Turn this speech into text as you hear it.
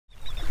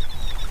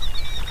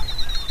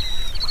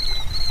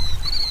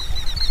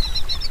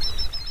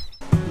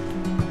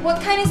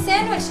What kind of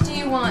sandwich do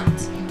you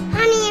want?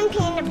 Honey and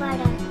peanut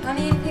butter.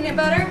 Honey and peanut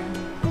butter?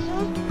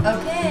 Mm-hmm.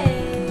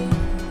 Okay.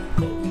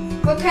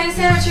 What kind of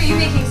sandwich are you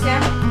making,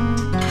 Sam?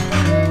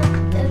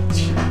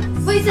 Cheese.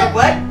 Wait,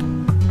 what?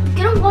 I'm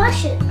gonna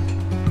wash it.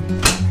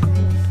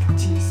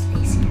 Cheese,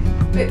 please.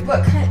 Wait,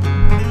 what kind?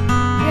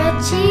 Grilled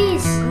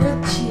cheese.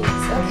 Grilled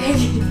cheese,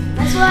 okay.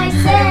 That's what I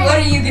said. What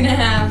are you gonna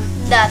have?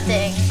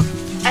 Nothing.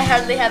 I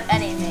hardly have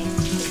anything.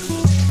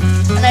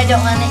 And I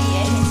don't want to eat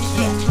anything.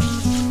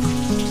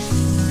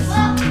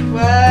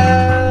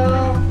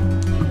 Well,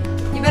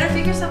 you better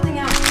figure something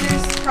out.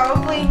 There's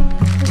probably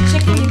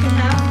chicken you can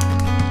have.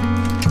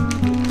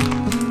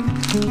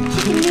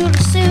 Chicken noodle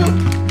soup.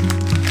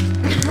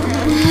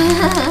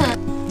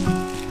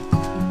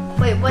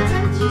 Wait, what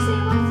time did you say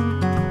it was?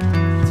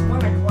 It's 1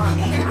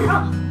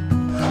 o'clock.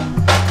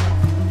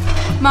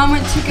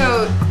 Moment to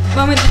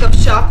go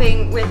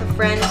shopping with a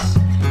friend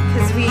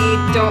because we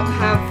don't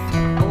have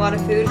a lot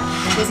of food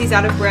because he's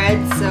out of bread.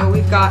 So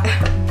we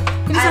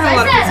just have a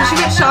lot of food. So she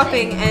went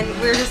shopping and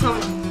we're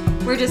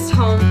just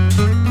home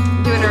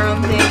doing our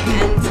own thing.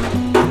 And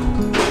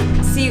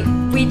see,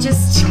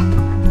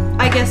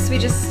 I guess we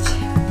just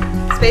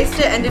spaced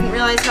it and didn't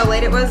realize how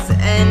late it was,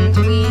 and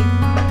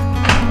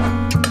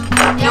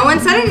no one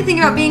said anything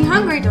about being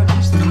hungry. Don't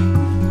touch them.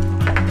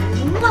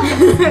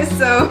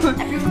 So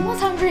Everyone was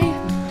hungry.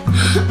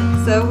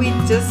 So we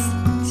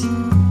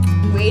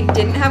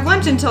didn't have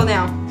lunch until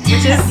now,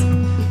 which is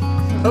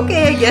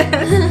okay, I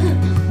guess.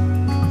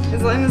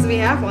 As long as we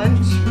have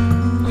lunch.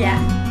 Yeah.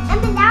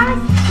 And then that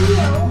was cute.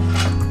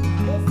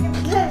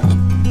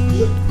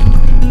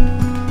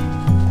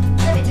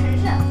 Let me turn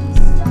it up.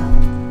 Stop.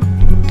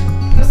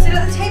 Go sit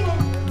at the table.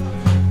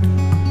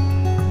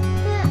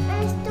 But I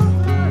still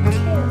want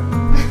to.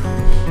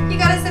 You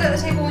gotta sit at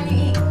the table when you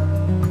eat.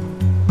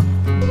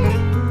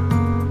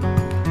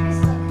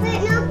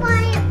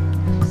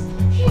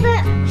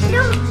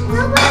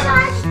 Nobody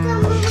watched the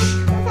movie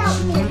without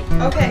me.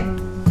 Okay.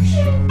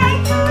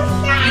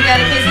 You got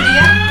a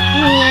quesadilla?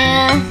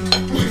 Yeah.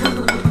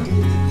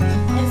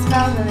 It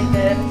smells really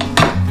good.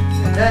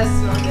 It does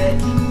smell good.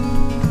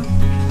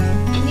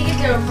 Can you get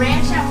the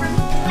ranch out for me?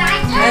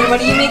 And what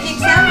are you making,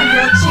 Sam? A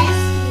grilled cheese?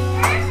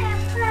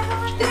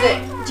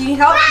 Do you need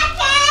help?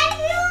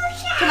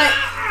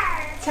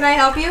 Can I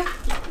help you?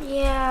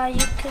 Yeah,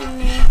 you can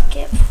make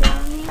it for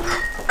me.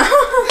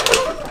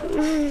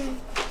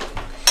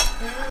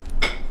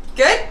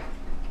 Good?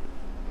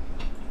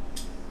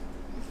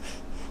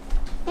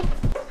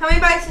 How many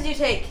bites did you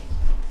take?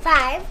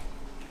 5.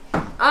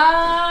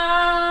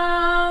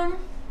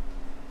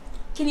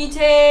 Can you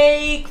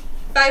take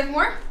 5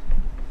 more?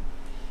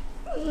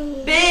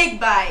 Big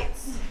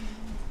bites.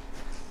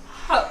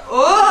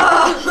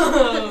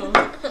 Oh!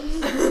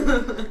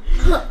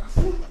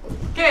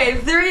 Okay,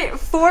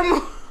 4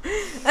 more.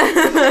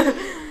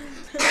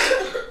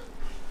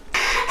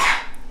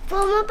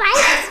 4 more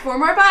bites? 4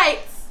 more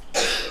bites.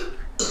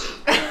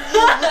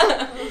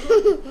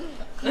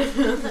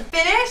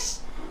 Finish?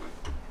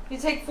 You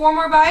take 4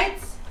 more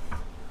bites?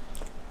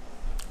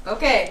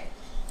 Okay.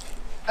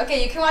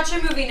 Okay, you can watch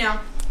your movie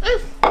now.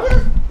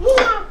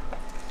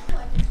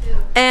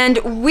 And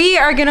we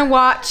are gonna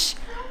watch,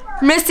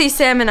 Missy,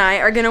 Sam, and I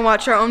are gonna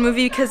watch our own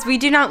movie because we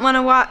do not want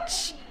to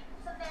watch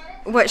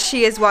what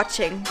she is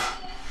watching.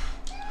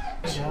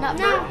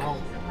 No.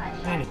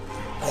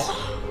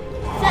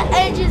 The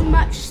edge is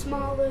much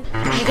smaller.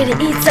 You're gonna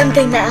eat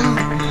something now.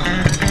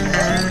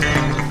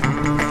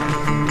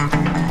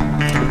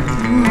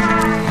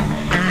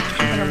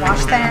 Gonna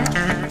wash that.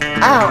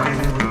 Oh.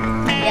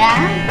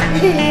 Yeah?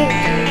 Is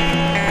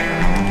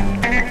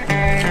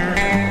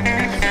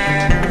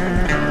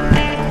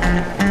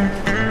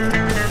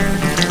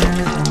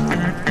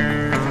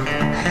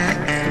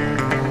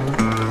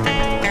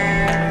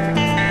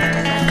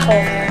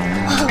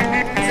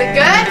it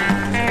good?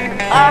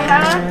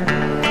 Uh-huh.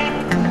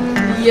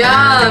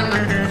 Yum.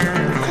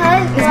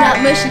 It's not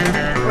mushy.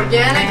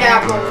 Organic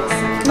apples.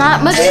 Not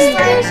mushy.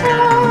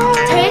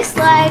 Tastes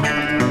like.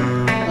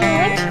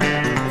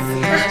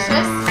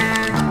 Delicious.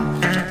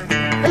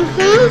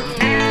 Mm-hmm.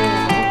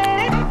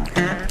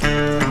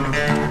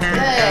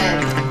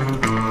 Good.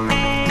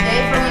 Okay,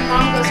 for when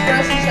Mom goes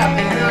grocery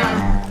shopping, huh?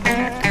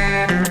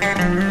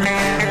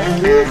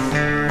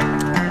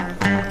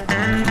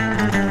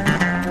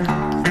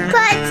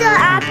 Put some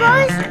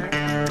apples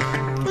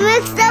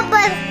mixed up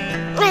with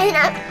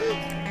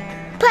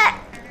put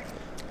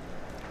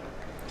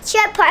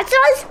shred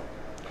pretzels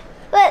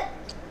with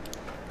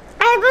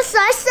apple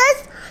slices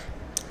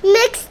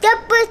mixed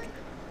up with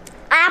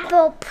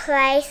apple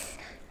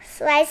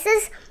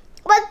slices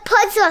with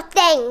pretzel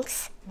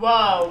things.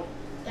 Whoa.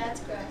 That's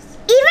gross.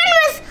 Even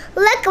with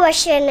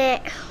licorice in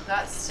it.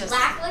 That's just.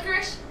 Black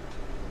licorice?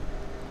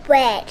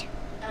 Red.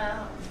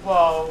 Oh.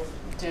 Whoa,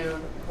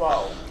 dude.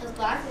 Whoa. Because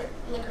black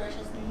licorice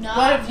is not.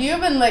 What have you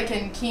been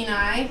licking,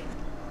 Kenai?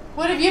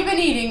 What have you been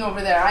eating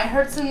over there? I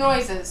heard some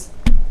noises.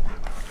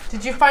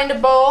 Did you find a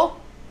bowl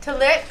to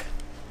lick?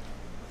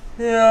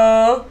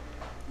 Yeah.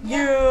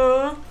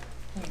 Yeah.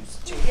 You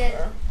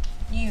stinker.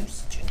 You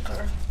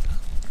stinker.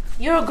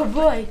 You're a good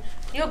boy.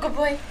 You're a good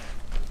boy.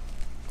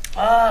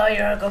 Oh,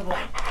 you're a good boy.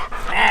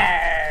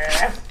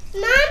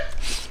 Mom,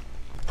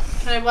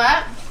 Can I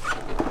what?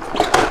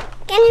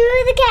 can you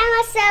move the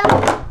camera so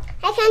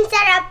I can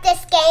set up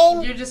this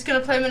game? You're just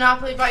gonna play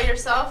Monopoly by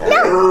yourself?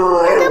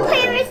 No, I'm gonna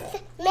play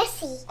with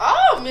Missy.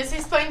 Oh,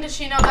 Missy's playing. Does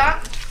she know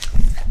that?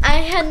 I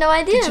had no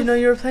idea. Did you know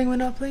you were playing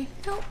Monopoly?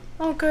 No.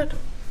 Oh, good.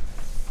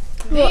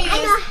 I These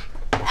know.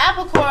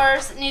 apple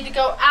cores need to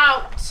go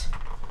out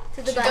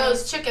To to the bunnies.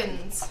 those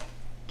chickens.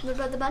 What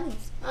about the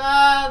bunnies? The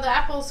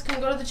apples can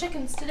go to the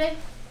chickens today.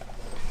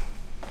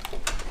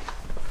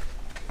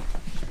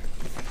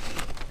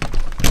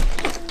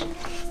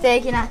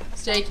 Steak, you know.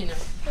 Steak, you know.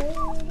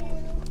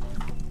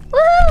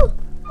 Woohoo!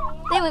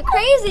 They went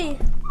crazy.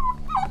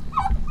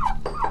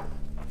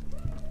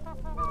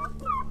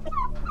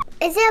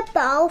 Is it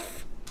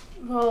both?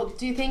 Well,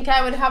 do you think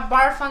I would have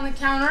barf on the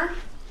counter?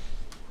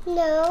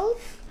 No.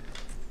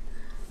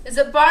 Is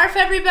it barf,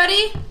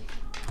 everybody?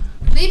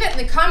 Leave it in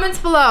the comments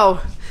below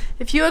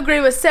if you agree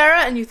with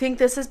Sarah and you think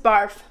this is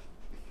barf.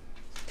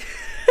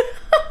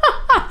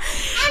 I'm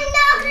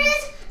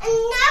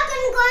not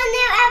gonna go in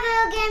there ever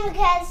again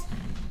because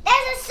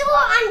there's a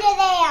sore under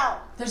there.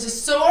 There's a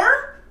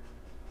sore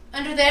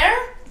under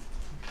there?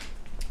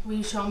 Will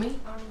you show me?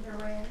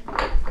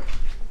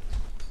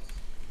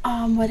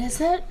 What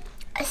is it?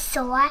 A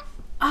sore?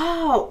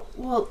 Oh,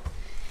 well,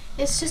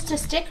 it's just a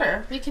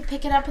sticker. We could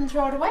pick it up and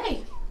throw it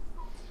away.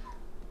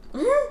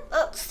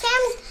 Oh, Sam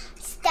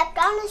stepped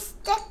on a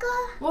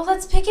sticker. Well,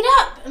 let's pick it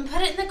up and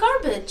put it in the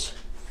garbage.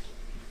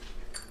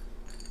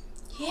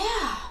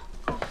 Yeah.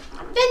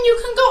 Then you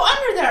can go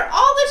under there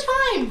all the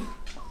time.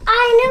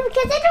 I know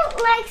because I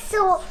don't like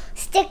sore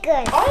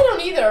stickers. I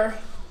don't either.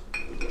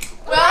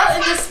 Well,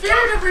 in the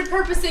spirit of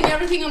repurposing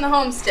everything on the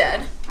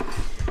homestead,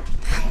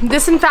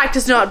 this in fact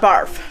is not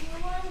barf.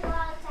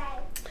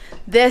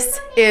 This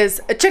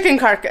is a chicken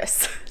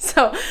carcass.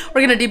 So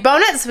we're gonna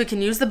debone it so we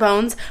can use the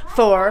bones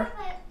for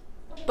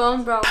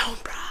Bone broth. bone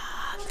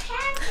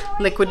broth.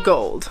 Liquid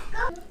gold.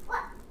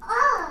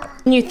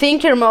 When you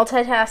think you're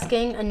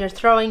multitasking and you're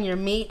throwing your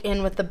meat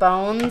in with the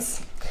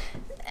bones,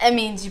 it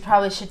means you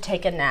probably should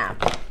take a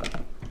nap.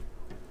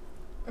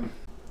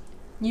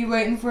 You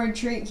waiting for a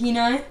treat,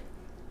 Kenai?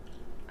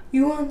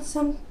 You want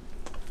some?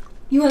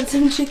 You want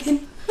some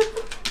chicken?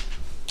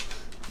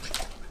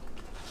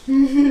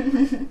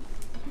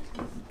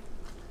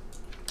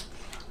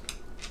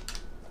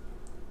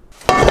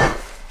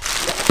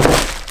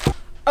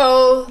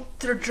 Oh,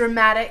 the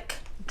dramatic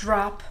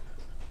drop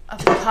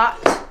of the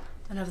pot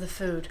and of the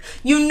food.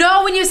 You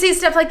know when you see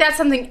stuff like that,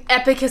 something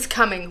epic is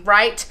coming,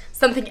 right?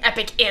 Something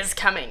epic is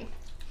coming.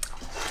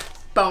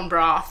 Bone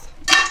broth.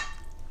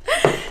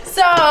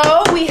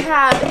 So we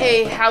have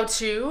a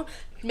how-to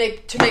to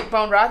make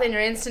bone broth in your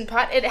Instant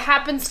Pot. It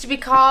happens to be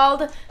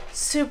called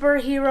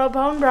Superhero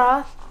Bone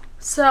Broth.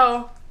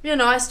 So, you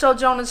know, I stole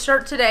Jonah's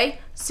shirt today.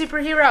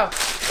 Superhero.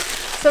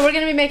 So we're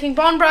going to be making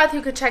bone broth.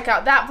 You could check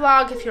out that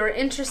vlog if you're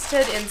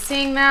interested in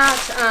seeing that.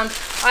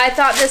 I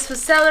thought this was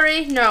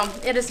celery. No,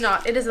 it is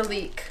not. It is a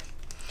leek.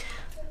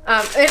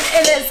 And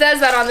it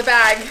says that on the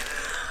bag.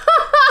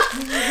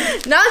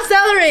 Not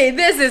celery.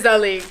 This is a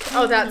leek.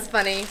 Oh, that's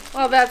funny.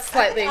 Well, that's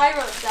slightly. I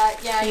wrote that.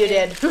 Yeah, You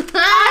did. I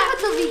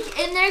put the leek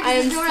in there I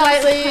am because no one else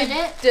put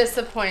slightly it.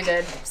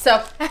 disappointed.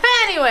 So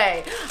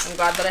anyway, I'm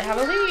glad that I have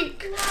a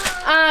leek.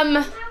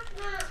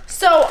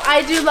 So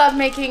I do love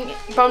making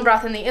bone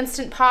broth in the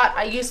Instant Pot.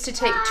 I used to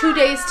take 2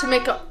 days to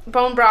make a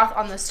bone broth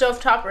on the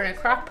stovetop or in a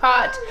crock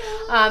pot.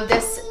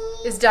 This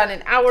is done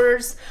in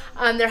hours.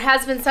 There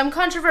has been some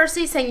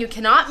controversy saying you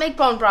cannot make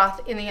bone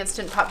broth in the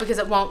Instant Pot because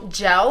it won't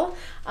gel.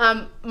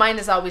 Mine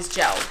is always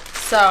gelled.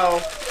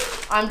 So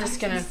I'm just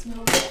gonna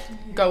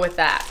go with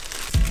that.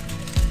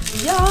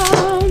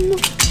 Yum!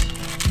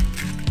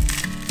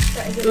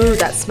 Ooh,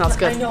 that smells I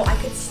good. know, I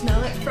could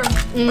smell it from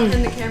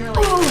behind the camera,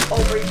 like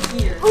over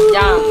here.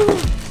 Yum.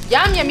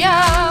 Yum, yum,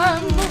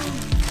 yum.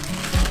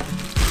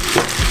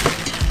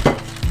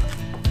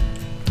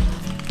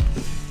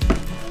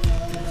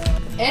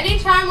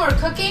 Anytime we're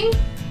cooking,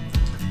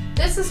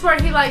 this is where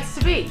he likes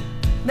to be.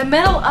 The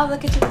middle of the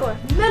kitchen floor.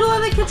 Middle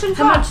of the kitchen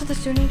How floor. much does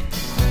this do need?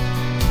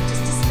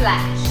 Just a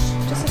splash.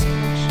 Just a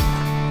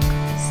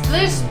splash.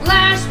 Splish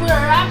splash, we're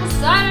apple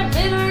cider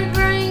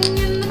vinaigrette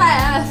in the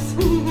bath.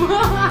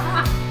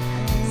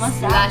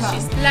 Splashy,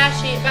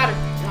 splashy. About a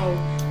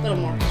little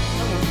more.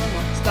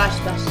 Splash,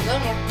 splash, a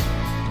little more.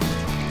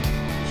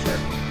 Sure.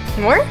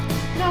 More?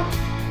 No.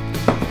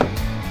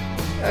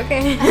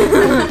 Okay.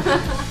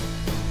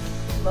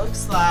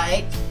 Looks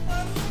like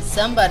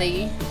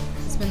somebody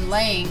has been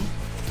laying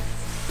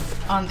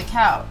on the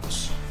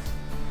couch.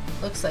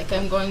 Looks like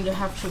I'm going to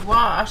have to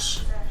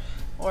wash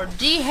or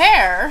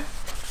de-hair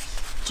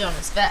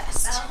Jonah's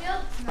vest.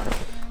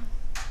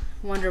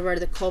 Wonder where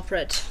the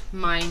culprit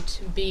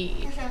might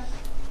be.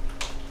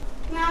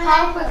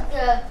 How with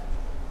the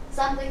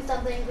something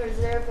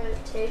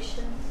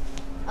preservation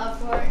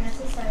for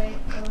necessary.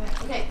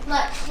 Okay,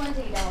 let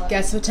 $20.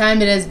 Guess what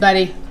time it is,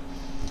 buddy?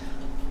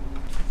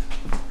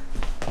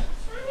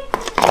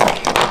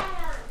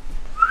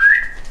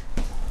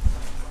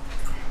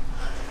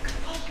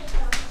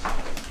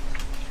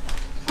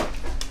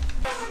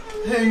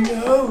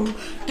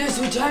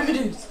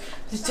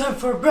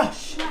 for a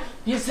brush.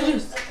 Yes, it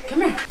is.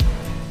 Come here.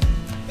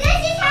 This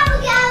is how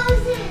it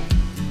goes.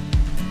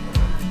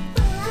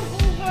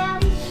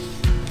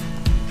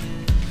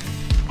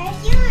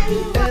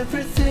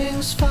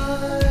 Everything's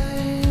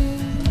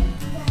fine.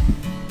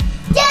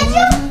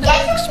 Wouldn't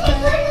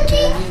expect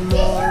any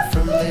more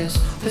from this.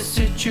 The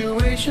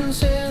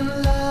situation's in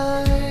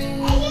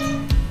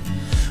line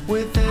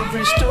with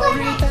every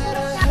story that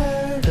I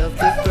heard of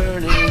the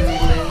burning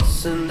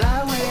bliss, and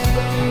I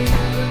wait,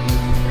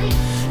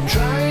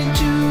 trying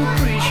to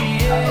appreciate.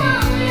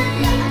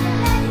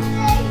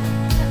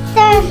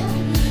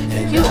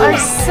 You are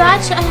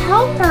such a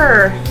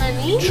helper,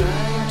 honey.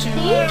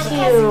 Thank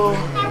you.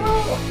 I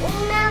will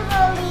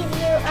never leave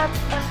you up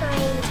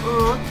behind.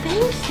 Oh,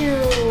 thank you.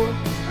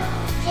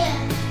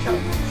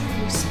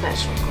 You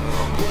special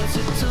girl. Was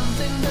it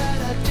something that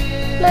I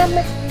did?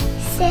 Mama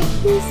said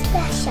he's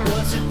special.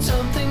 Was it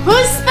something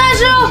Who's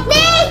special?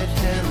 Me!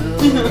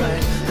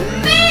 right?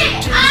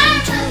 I'm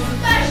the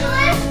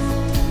specialist!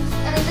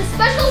 And then the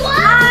special one.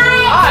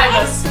 I'm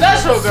a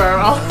special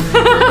girl.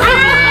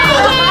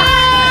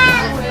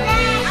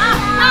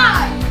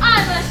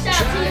 I'm a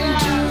special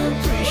To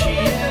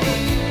appreciate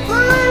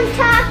On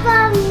top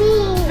of me.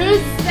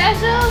 Who's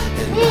special?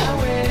 Me.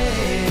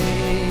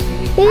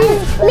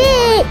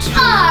 I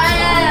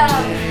am.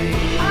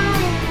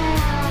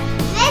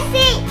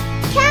 Listen,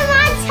 come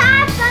on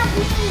top of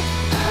me.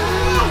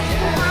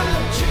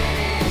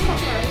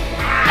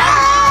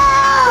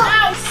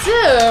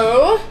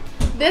 So,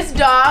 this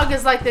dog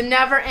is like the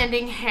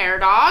never-ending hair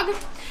dog,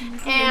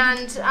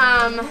 and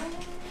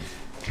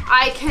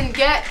I can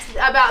get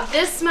about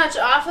this much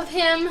off of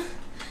him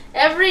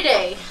every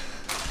day.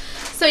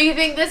 So you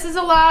think this is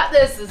a lot?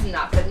 This is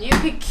nothing. You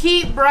could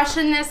keep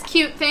brushing this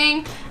cute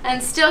thing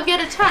and still get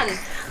a ton.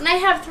 And I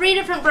have 3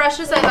 different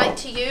brushes I like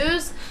to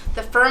use.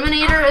 The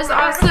Furminator is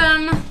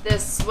awesome.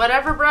 This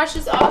whatever brush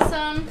is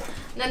awesome.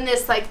 And then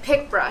this like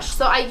pick brush.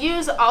 So I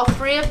use all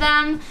 3 of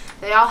them.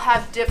 They all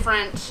have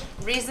different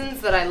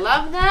reasons that I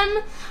love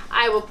them.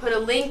 I will put a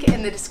link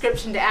in the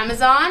description to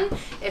Amazon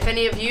if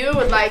any of you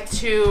would like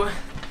to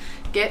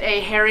get a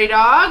hairy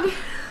dog.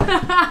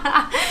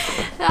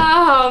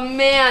 Oh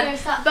man.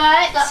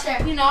 But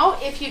you know,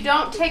 if you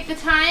don't take the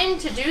time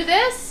to do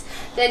this,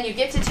 then you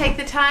get to take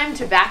the time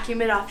to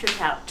vacuum it off your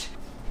couch.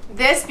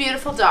 This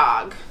beautiful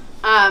dog,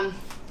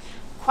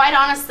 quite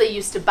honestly,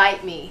 used to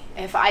bite me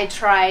if I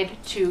tried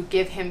to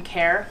give him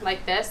care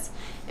like this.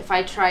 If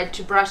I tried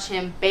to brush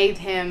him, bathe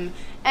him,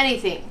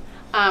 anything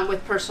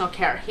with personal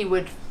care, he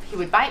would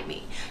bite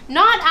me.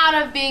 Not out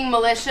of being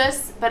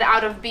malicious, but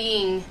out of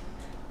being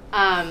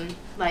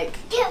like,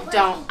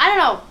 I don't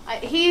know.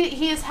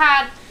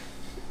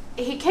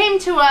 He came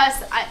to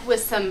us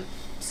with some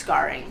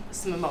scarring,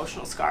 some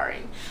emotional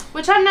scarring,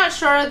 which I'm not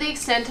sure the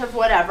extent of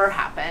whatever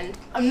happened.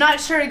 I'm not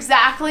sure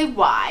exactly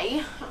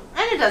why,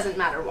 and it doesn't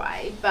matter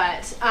why,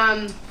 but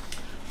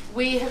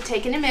we have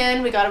taken him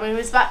in. We got him when he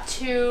was about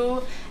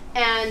 2,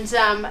 and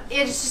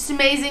it's just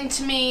amazing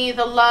to me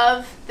the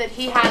love that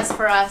he has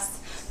for us,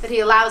 that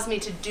he allows me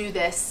to do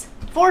this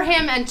for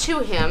him and to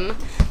him.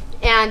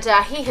 And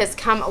he has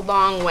come a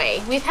long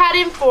way. We've had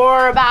him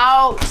for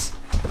about,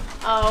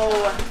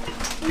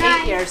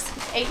 8 years.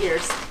 8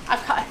 years.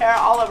 I've got hair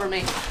all over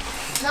me.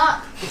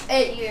 Not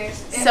 8 years.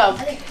 So,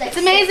 I think like it's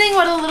amazing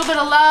what a little bit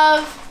of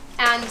love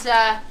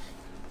and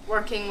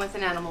working with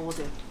an animal will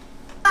do.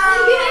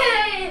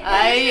 Yay!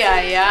 Ay,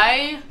 ay,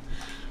 ay.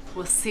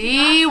 We'll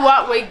see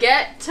what we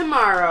get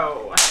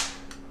tomorrow.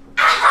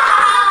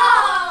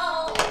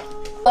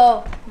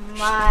 Oh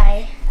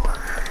my.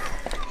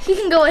 He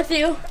can go with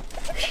you.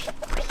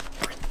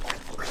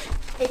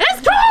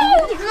 Let's go!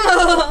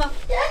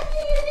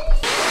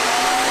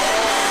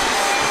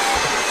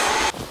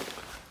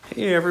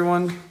 Hey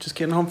everyone, just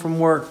getting home from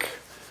work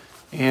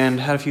and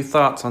had a few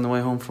thoughts on the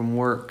way home from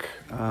work.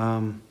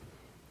 I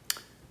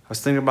was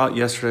thinking about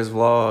yesterday's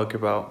vlog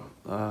about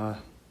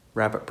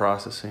rabbit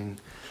processing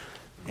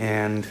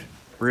and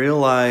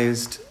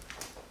realized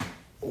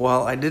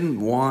while I didn't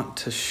want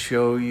to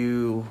show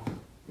you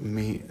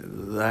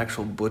the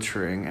actual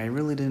butchering, I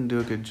really didn't do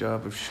a good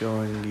job of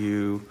showing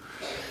you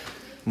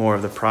more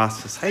of the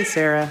process. Hi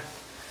Sarah.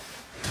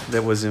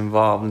 That was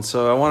involved, and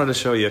so I wanted to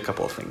show you a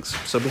couple of things.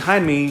 So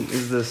behind me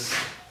is this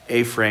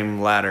A-frame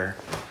ladder,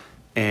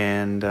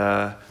 and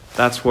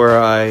that's where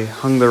I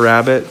hung the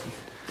rabbit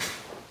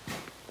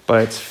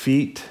by its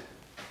feet,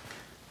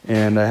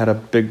 and I had a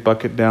big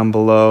bucket down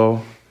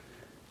below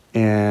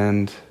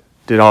and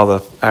did all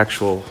the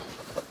actual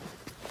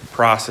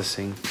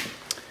processing,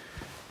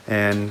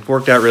 and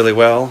worked out really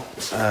well.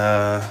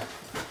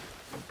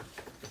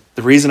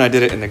 The reason I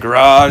did it in the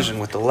garage and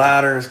with the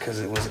ladder is because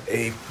it was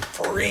a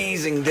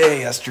freezing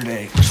day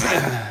yesterday.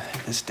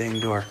 This dang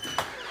door.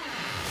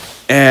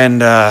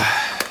 And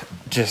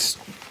just,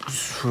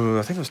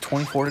 I think it was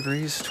 24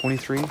 degrees,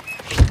 23.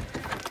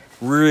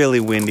 Really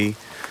windy.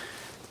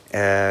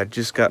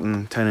 Just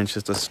gotten 10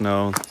 inches of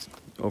snow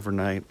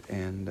overnight,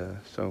 and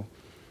so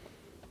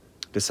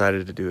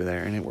decided to do it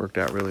there, and it worked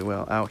out really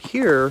well. Out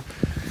here,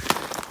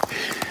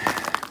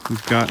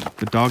 we've got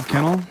the dog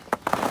kennel.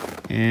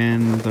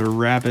 and the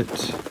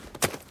rabbit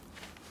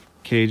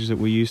cage that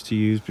we used to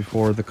use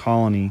before the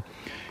colony.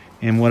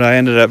 And what I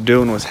ended up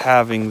doing was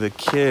having the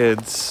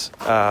kids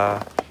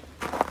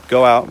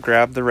go out,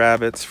 grab the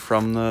rabbits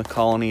from the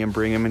colony and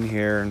bring them in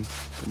here, and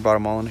brought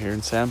them all in here,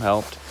 and Sam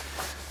helped.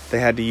 They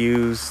had to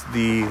use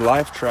the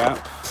live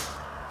trap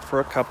for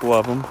a couple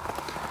of them,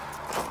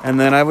 and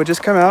then I would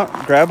just come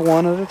out, grab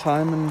one at a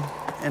time,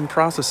 and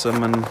process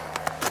them, and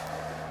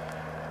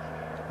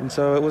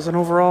so it was an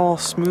overall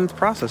smooth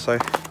process. I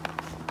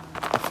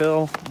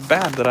feel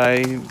bad that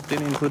I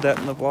didn't include that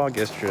in the vlog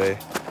yesterday,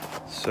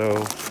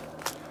 so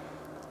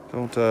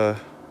don't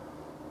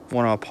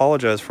want to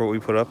apologize for what we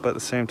put up, but at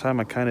the same time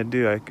I kind of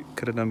do. I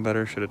could have done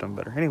better, should have done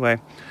better. Anyway,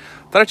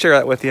 thought I'd share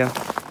that with you.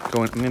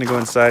 I'm gonna go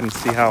inside and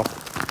see how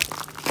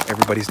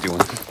everybody's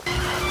doing.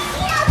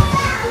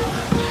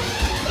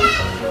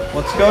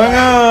 What's going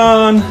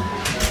on?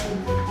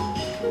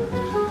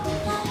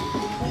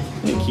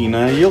 Hey,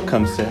 Kina, you'll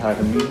come say hi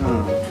to me,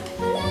 huh?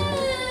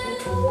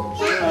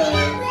 Hi.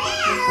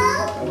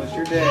 How was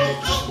your day?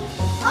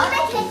 How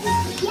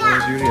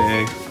was your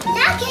day?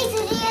 That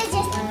quesadilla is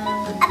just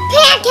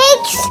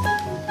pancakes.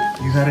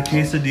 You had a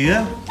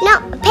quesadilla? No,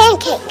 a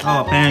pancake.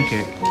 Oh, a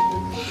pancake.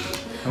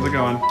 How's it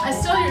going? I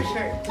stole your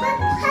shirt.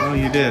 Oh,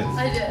 you did?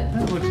 I did.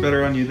 That looks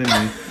better on you than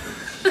me.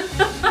 There's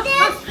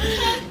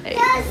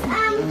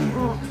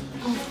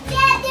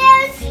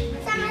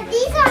some of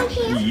these on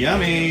here.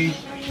 Yummy.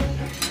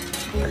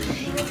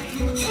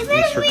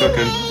 Thanks for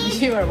cooking.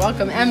 You are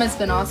welcome. Emma's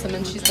been awesome,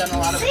 and she's done a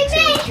lot of it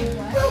too.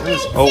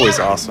 It's always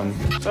awesome.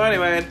 So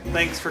anyway,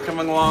 thanks for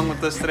coming along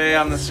with us today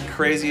on this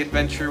crazy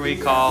adventure we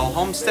call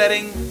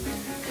homesteading.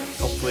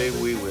 Hopefully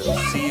we will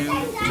see you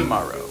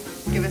tomorrow.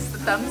 Give us the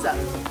thumbs up.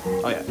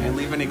 Oh yeah, and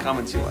leave any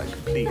comments you like,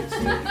 please.